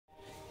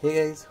Hey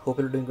guys, hope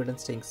you're doing good and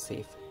staying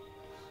safe.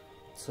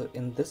 So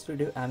in this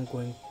video I'm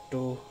going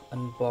to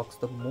unbox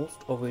the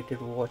most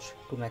awaited watch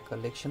to my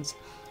collections,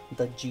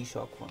 the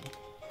G-Shock one.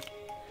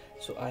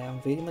 So I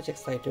am very much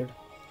excited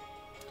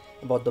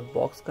about the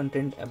box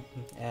content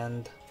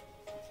and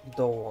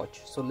the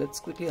watch. So let's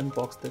quickly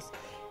unbox this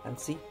and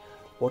see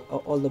what are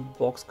all the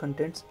box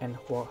contents and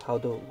how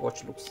the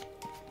watch looks.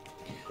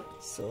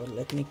 So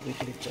let me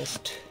quickly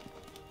just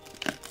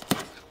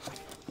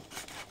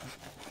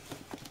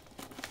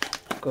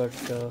cut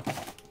the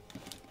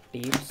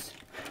tapes.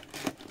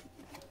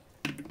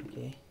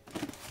 Okay,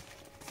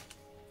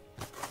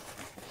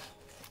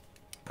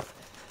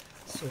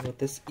 so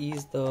this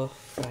is the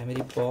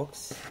primary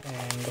box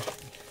and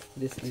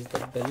this is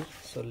the bell,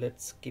 so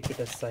let's keep it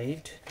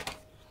aside.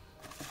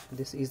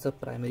 This is the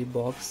primary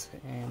box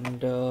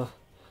and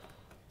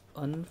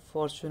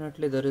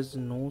unfortunately there is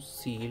no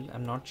seal.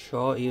 I'm not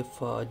sure if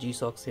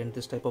G-Shock sent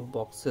this type of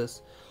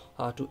boxes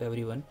to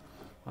everyone,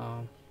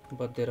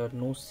 but there are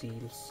no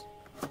seals.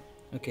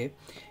 Okay,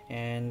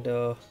 and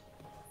it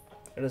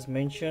is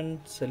mentioned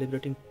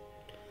celebrating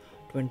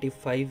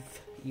 25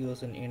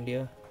 years in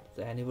India,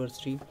 the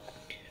anniversary.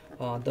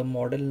 The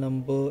model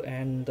number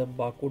and the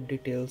barcode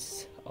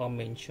details are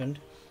mentioned.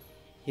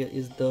 Here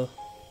is the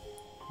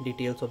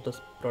details of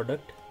this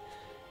product,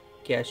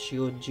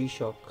 CASIO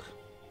G-Shock.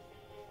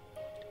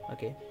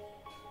 Okay,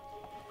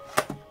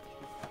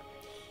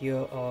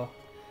 here are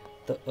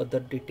the other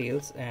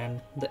details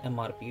and the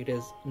MRP. It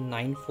is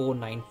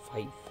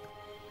 9495.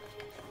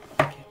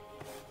 Okay,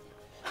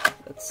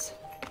 let's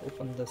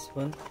open this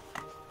one.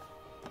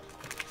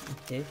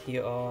 Okay,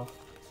 here are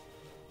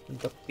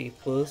the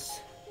papers.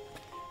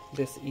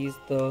 This is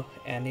the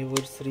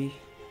anniversary,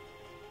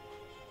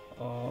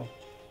 a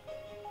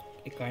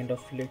kind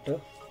of letter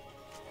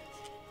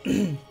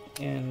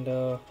and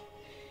a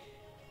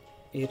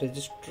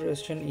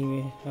registration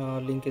email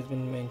link has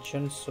been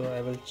mentioned, so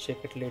I will check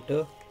it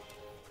later.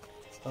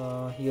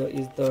 Here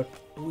is the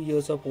 2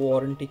 years of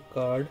warranty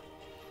card,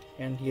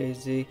 and here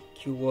is a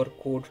QR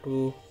code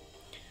to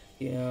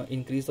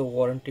increase the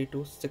warranty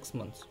to 6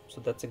 months,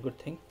 so that's a good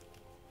thing.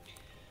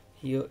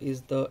 Here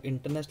is the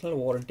international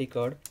warranty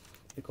card,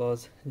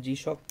 because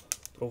G-Shock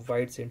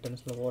provides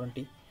international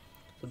warranty,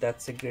 so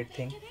that's a great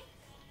thing.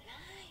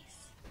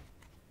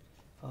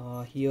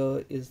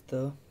 Here is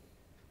the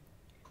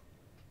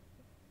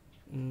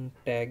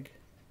tag,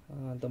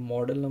 the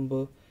model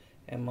number,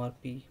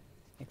 MRP,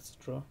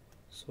 etc.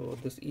 So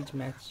this is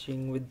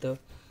matching with the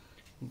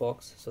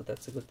box, so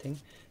that's a good thing.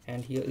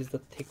 And here is the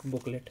thick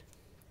booklet.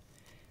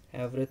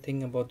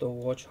 Everything about the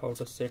watch, how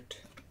to set,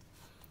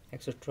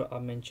 etc. are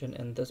mentioned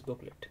in this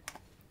booklet.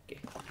 Okay,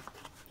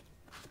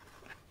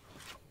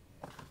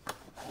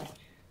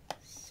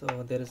 so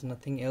there is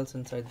nothing else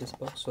inside this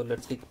box, so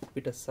let's keep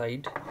it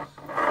aside.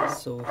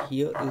 So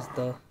here is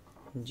the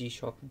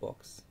G-Shock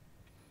box.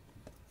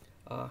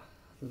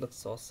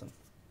 Looks awesome.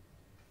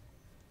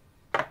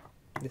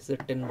 This is a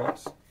tin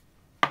box.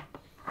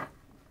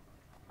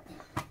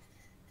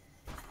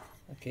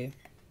 Okay,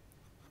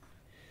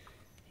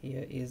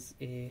 here is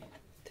a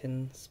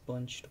thin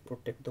sponge to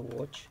protect the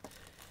watch,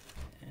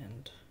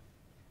 and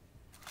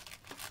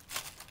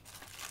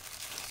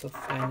so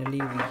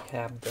finally we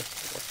have this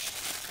watch.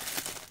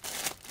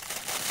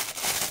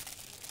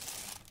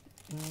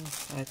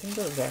 I think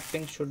the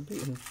wrapping should be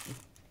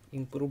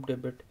improved a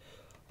bit,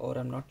 or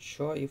I'm not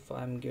sure if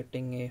I'm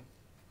getting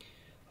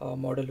a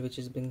model which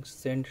is being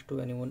sent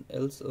to anyone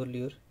else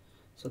earlier,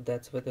 so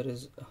that's why there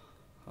is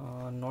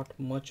not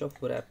much of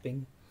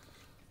wrapping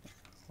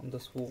on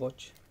this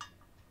watch.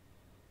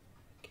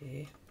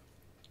 Okay,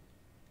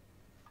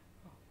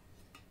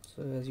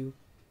 so as you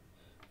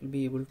will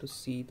be able to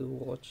see, the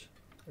watch,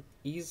 it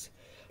is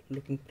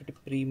looking pretty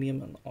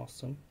premium and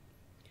awesome.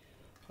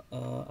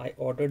 I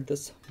ordered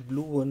this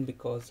blue one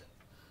because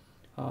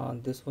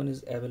this one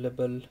is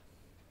available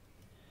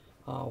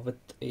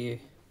with a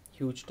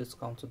huge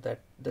discount, so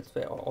that's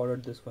why I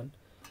ordered this one.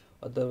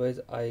 Otherwise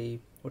I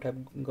would have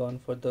gone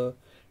for the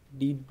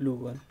deep blue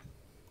one.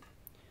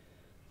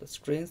 The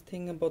strange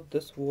thing about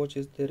this watch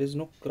is there is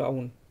no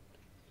crown,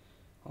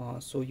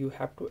 so you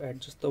have to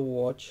adjust the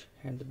watch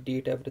and the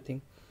date,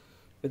 everything,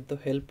 with the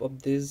help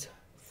of these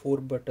 4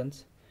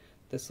 buttons: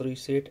 this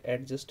reset,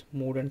 adjust,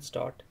 mode and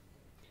start.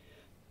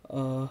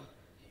 I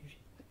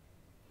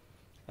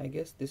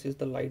guess this is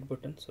the light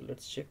button, so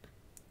let's check.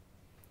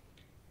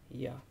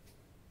 Yeah,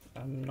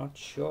 I'm not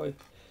sure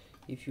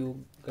if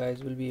you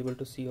guys will be able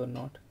to see or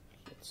not.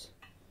 Let's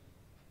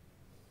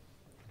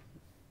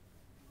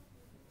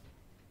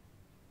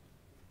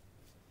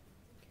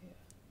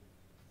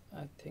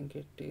I think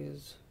it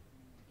is,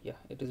 yeah,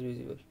 it is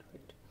visible,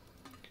 right?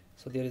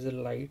 So there is a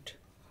light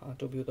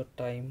to view the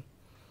time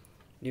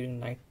during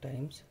night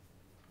times.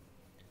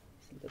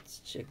 So let's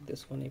check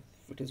this one if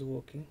it is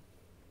working.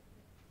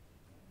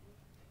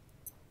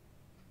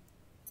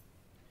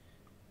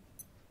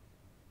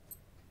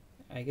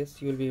 I guess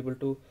you will be able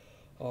to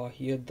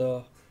hear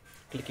the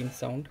clicking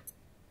sound.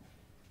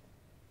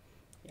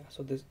 Yeah,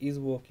 so this is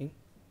working,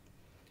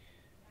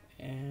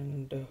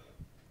 and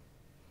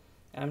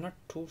I'm not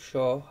too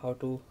sure how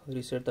to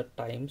reset the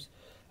times.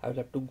 I will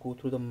have to go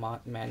through the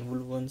manual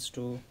ones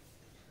to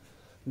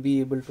be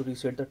able to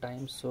reset the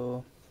times,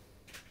 so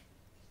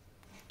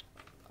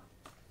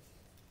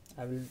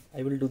I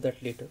will do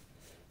that later.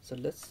 So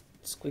let's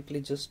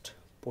quickly just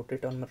put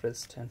it on my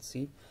wrist and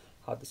see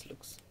how this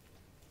looks.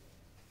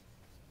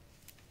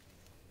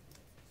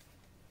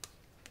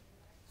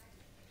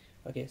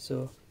 Okay,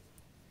 so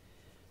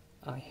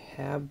I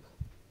have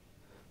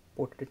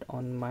put it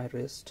on my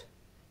wrist.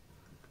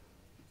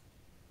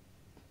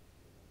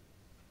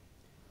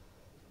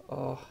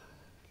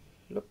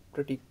 Look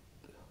pretty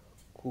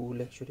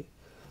cool actually.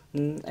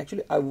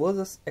 Actually, I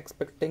was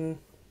expecting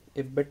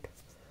a bit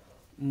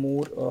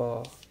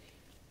more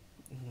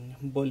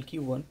bulky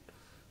one,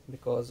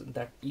 because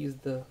that is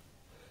the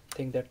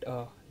thing that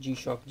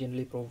G-Shock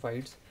generally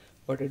provides,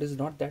 but it is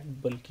not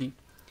that bulky,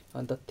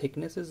 and the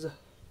thickness is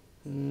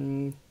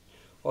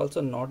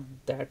also not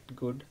that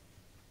good,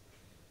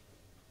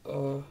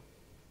 but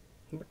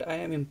I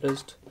am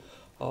impressed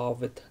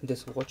with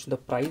this watch. The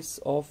price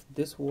of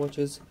this watch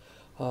is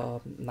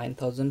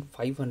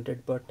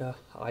 9,500, but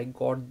I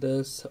got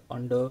this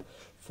under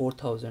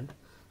 4,000,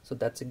 so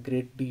that's a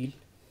great deal.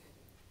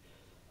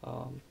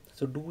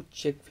 So do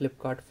check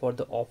Flipkart for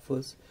the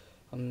offers.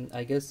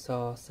 I guess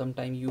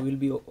sometime you will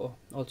be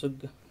also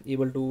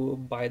able to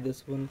buy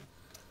this one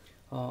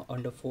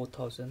under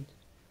 4,000.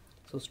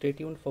 So stay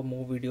tuned for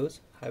more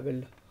videos. I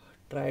will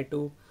try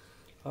to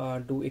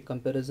do a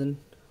comparison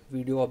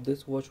video of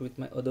this watch with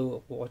my other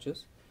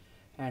watches,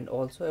 and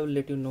also I will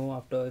let you know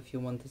after a few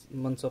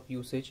months of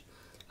usage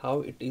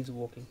how it is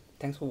working.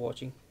 Thanks for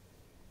watching.